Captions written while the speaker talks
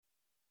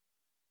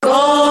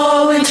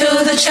Going to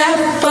the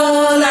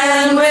chapel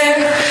and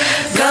we're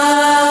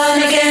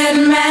gonna get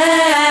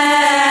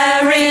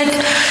married.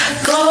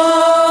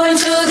 Going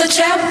to the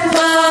chapel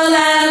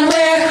and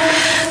we're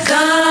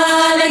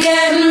gonna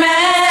get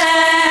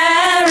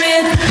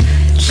married.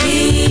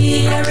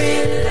 Gee, I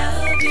really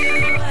love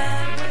you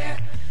and we're...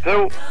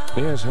 Hello?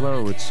 Yes,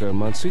 hello. It's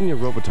Monsignor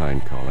Robotine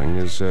calling.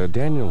 Is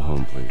Daniel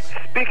home, please?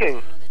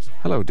 Speaking.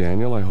 Hello,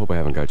 Daniel. I hope I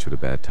haven't got you at a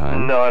bad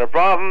time. Not a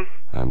problem.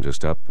 I'm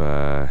just up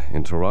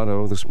in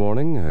Toronto this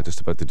morning, just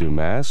about to do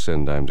Mass,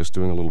 and I'm just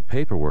doing a little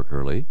paperwork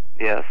early.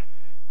 Yes.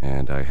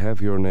 And I have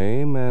your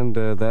name and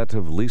that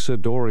of Lisa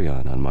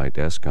Dorian on my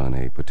desk on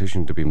a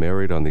petition to be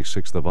married on the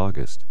 6th of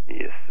August.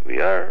 Yes,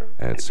 we are.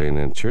 At St.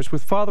 Anne's Church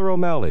with Father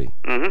O'Malley.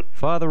 Mm-hmm.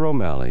 Father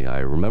O'Malley. I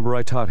remember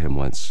I taught him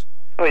once.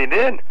 Oh, you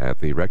did? At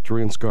the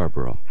rectory in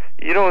Scarborough.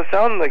 You don't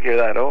sound like you're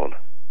that old.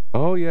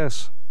 Oh,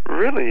 yes.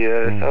 Really?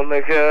 Sound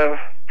like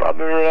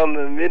probably around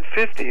the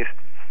mid-50s.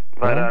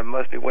 But I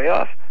must be way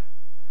off.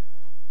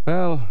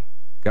 Well,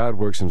 God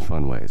works in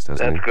fun ways,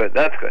 doesn't he?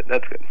 That's good.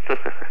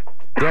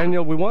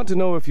 Daniel, we want to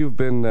know if you've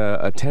been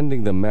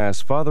attending the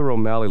Mass. Father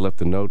O'Malley left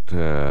a note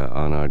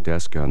on our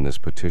desk on this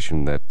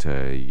petition that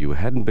you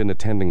hadn't been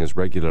attending as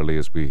regularly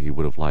as he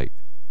would have liked.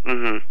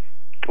 Mm-hmm.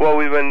 Well,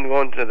 we've been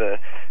went to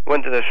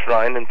the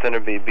shrine in Thunder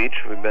Bay Beach.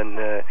 We've been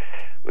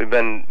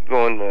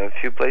going to a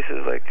few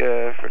places like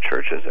for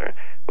churches or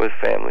with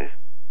families,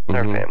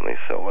 our families.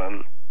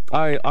 So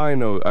I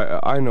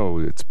know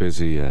it's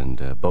busy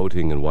and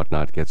boating and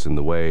whatnot gets in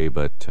the way,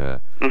 but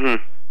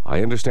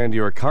I understand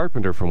you're a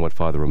carpenter from what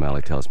Father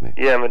O'Malley tells me.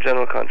 Yeah, I'm a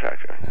general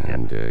contractor.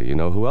 And you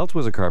know who else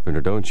was a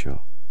carpenter, don't you?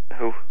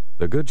 Who?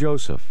 The good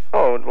Joseph.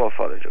 Oh, well,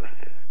 Father Joseph.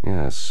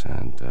 Yes,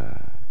 and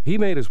he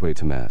made his way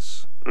to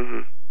Mass.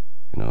 Mm-hmm.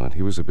 You know, and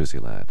he was a busy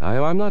lad.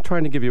 I'm not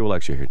trying to give you a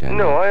lecture here, Daniel.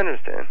 No, I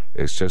understand.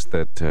 It's just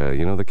that,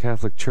 the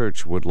Catholic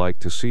Church would like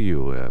to see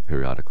you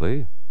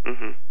periodically.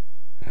 Mm-hmm.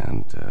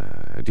 And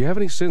do you have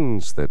any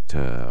sins that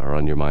are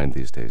on your mind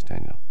these days,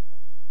 Daniel?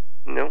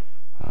 No.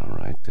 All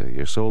right.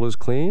 Your soul is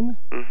clean?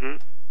 Mm-hmm.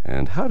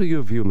 And how do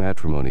you view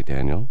matrimony,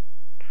 Daniel?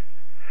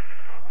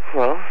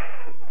 Well,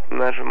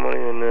 matrimony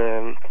and,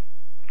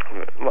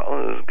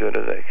 as good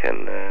as I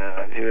can.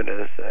 I view it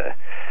as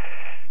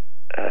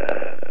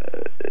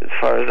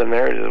far as the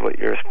marriage is what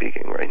you're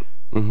speaking, right?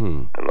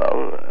 Mm-hmm.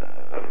 Well,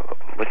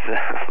 with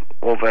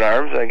open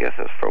arms, I guess,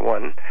 is for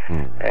one.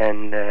 Right.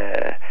 And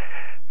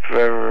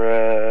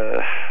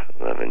forever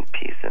love and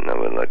peace, and I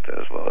would like to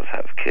as well as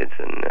have kids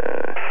and,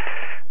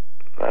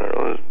 I don't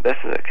know, as best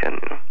as I can,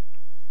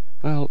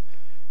 Well,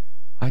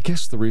 I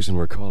guess the reason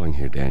we're calling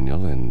here,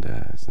 Daniel, and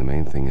the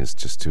main thing is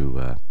just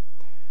to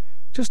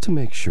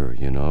make sure,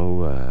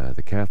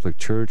 the Catholic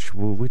Church,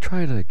 we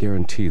try to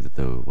guarantee that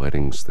the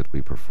weddings that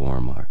we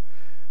perform are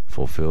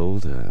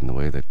fulfilled in the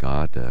way that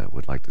God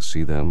would like to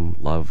see them,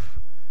 love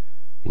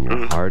in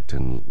your heart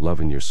and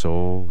love in your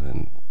soul,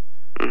 and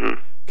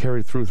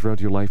carried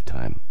throughout your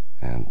lifetime.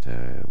 And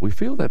we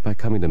feel that by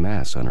coming to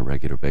Mass on a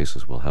regular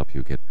basis will help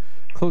you get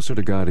closer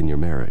to God in your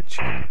marriage.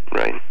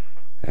 Right.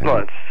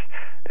 Well,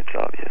 it's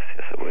obvious,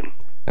 yes, it would.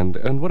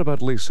 And what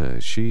about Lisa?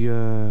 Is she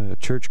a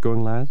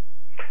church-going lad?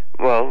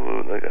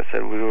 Well, like I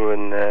said, we were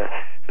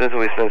since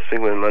we spent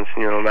speaking with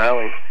Monsignor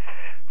O'Malley,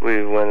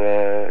 we went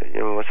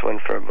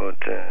for about,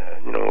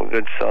 a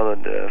good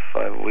solid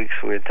 5 weeks.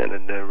 We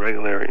attended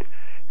regularly.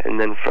 And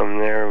then from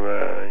there,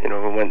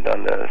 we went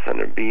down to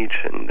Thunder Beach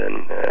and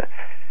then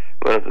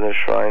went up to the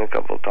shrine a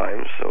couple of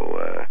times.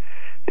 So,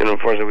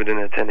 unfortunately, we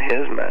didn't attend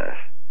his Mass.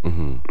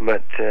 Mm-hmm.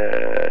 But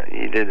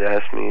he did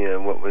ask me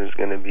what was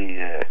going to be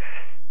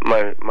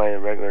my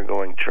regular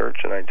going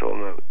church, and I told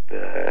him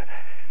that,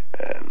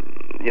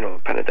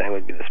 Penitang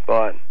would be the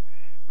spot.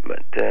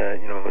 But,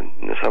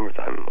 in the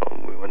summertime,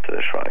 we went to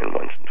the shrine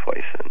once and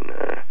twice,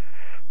 and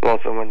we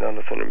also went down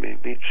to Thunder Bay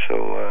Beach,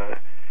 so,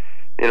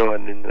 I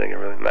didn't think it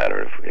really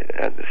mattered if we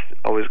had to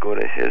always go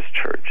to his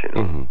church,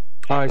 Mm-hmm.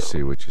 I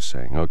see what you're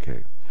saying.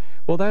 Okay.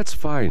 Well, that's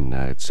fine.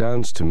 It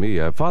sounds to me,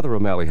 Father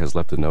O'Malley has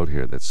left a note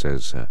here that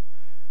says,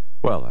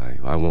 I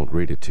won't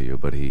read it to you,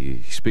 but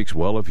he speaks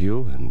well of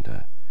you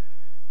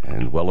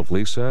and well of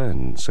Lisa,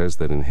 and says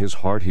that in his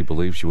heart he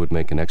believes you would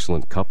make an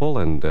excellent couple,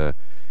 and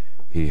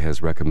he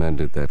has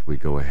recommended that we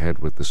go ahead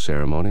with the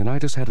ceremony, and I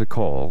just had to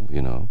call,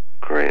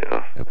 Great.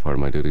 Part of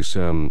my duties.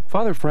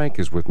 Father Frank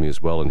is with me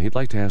as well, and he'd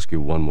like to ask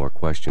you one more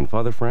question.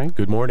 Father Frank?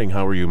 Good morning.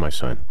 How are you, my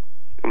son?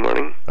 Good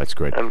morning. That's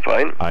great. I'm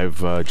fine.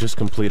 I've just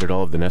completed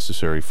all of the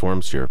necessary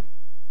forms here.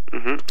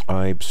 Mm-hmm.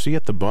 I see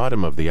at the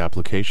bottom of the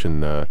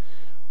application,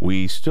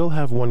 we still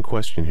have one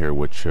question here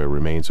which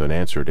remains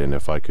unanswered, and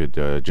if I could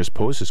just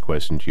pose this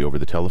question to you over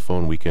the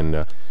telephone, we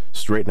can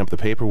straighten up the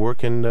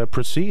paperwork and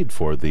proceed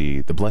for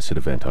the blessed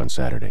event on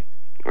Saturday.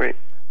 Great.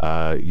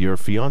 Your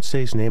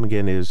fiancée's name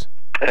again is?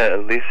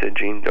 Lisa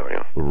Jean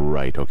Dorian.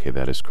 Right, okay,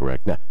 that is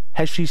correct. Now,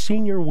 has she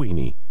seen your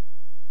weenie?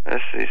 Has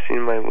she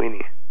seen my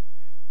weenie?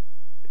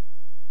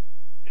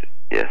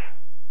 Yes.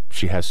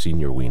 She has seen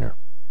your wiener.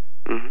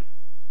 Mm-hmm.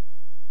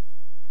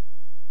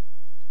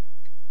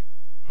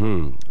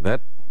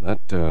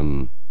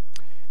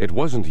 It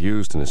wasn't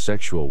used in a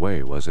sexual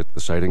way, was it? The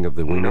sighting of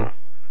the wiener?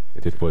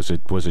 Was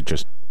it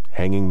just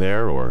hanging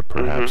there, or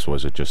perhaps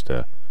was it just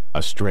a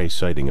stray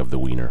sighting of the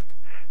wiener?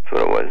 That's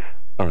what it was.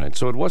 All right,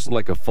 so it wasn't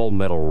like a full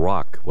metal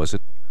rock, was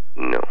it?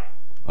 No.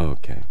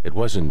 Okay. It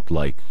wasn't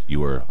like you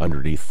were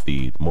underneath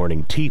the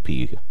morning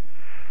teepee.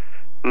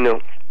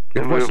 No.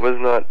 It was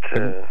not...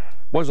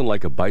 Wasn't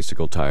like a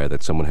bicycle tire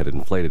that someone had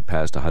inflated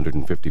past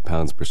 150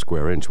 pounds per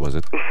square inch, was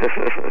it?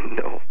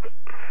 No.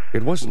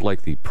 It wasn't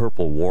like the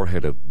purple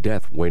warhead of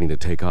death waiting to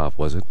take off,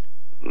 was it?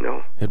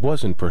 No. It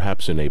wasn't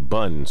perhaps in a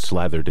bun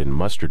slathered in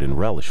mustard and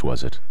relish,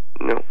 was it?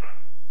 No.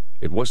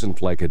 It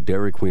wasn't like a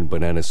Dairy Queen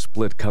banana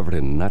split covered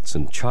in nuts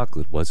and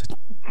chocolate, was it?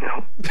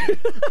 No.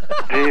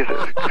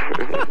 Jesus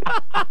Christ.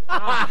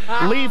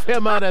 Leave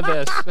him out of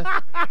this.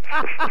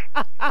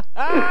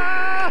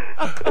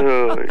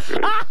 Oh, my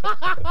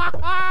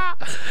God.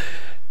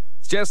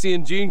 It's Jesse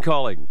and Gene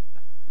calling.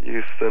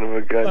 You son of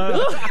a gun.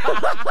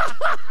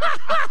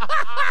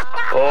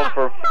 Oh,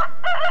 for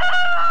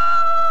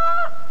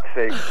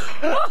sake.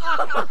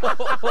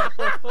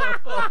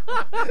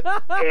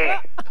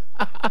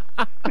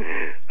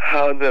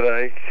 How did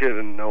I could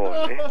have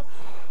known?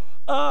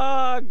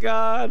 Oh,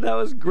 God, that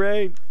was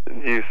great.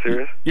 You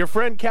serious? Your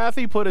friend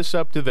Kathy put us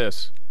up to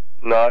this.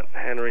 Not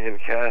Henry and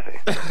Kathy.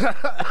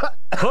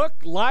 Hook,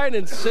 line,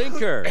 and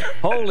sinker.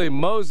 Holy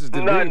Moses,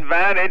 did Not we...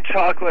 vanity,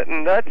 chocolate,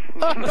 and nuts.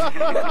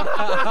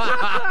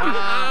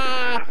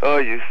 Oh,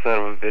 you son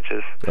of a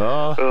bitches.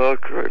 Oh,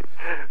 great.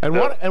 And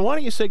why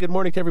don't you say good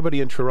morning to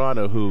everybody in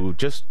Toronto who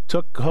just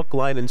took hook,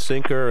 line, and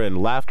sinker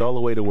and laughed all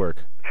the way to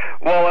work?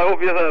 Well, I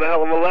hope you had a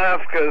hell of a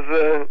laugh,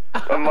 because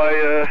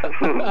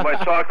my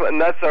chocolate and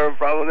nuts are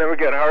probably never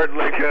get hard,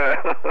 like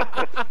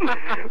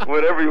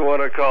whatever you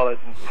want to call it.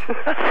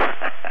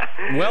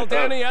 Well,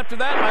 Danny, after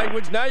that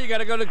language, now you got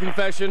to go to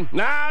confession.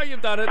 Now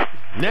you've done it.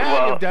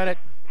 Now you've done it.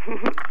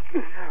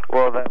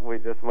 Well, that we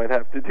just might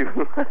have to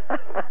do.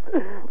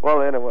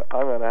 Well, anyway,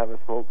 I'm going to have a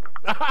smoke.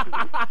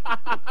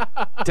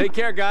 Take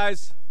care,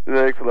 guys.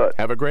 Thanks a lot.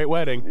 Have a great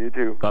wedding. You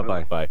too.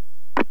 Bye-bye. Bye.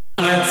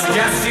 It's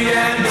Jesse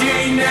and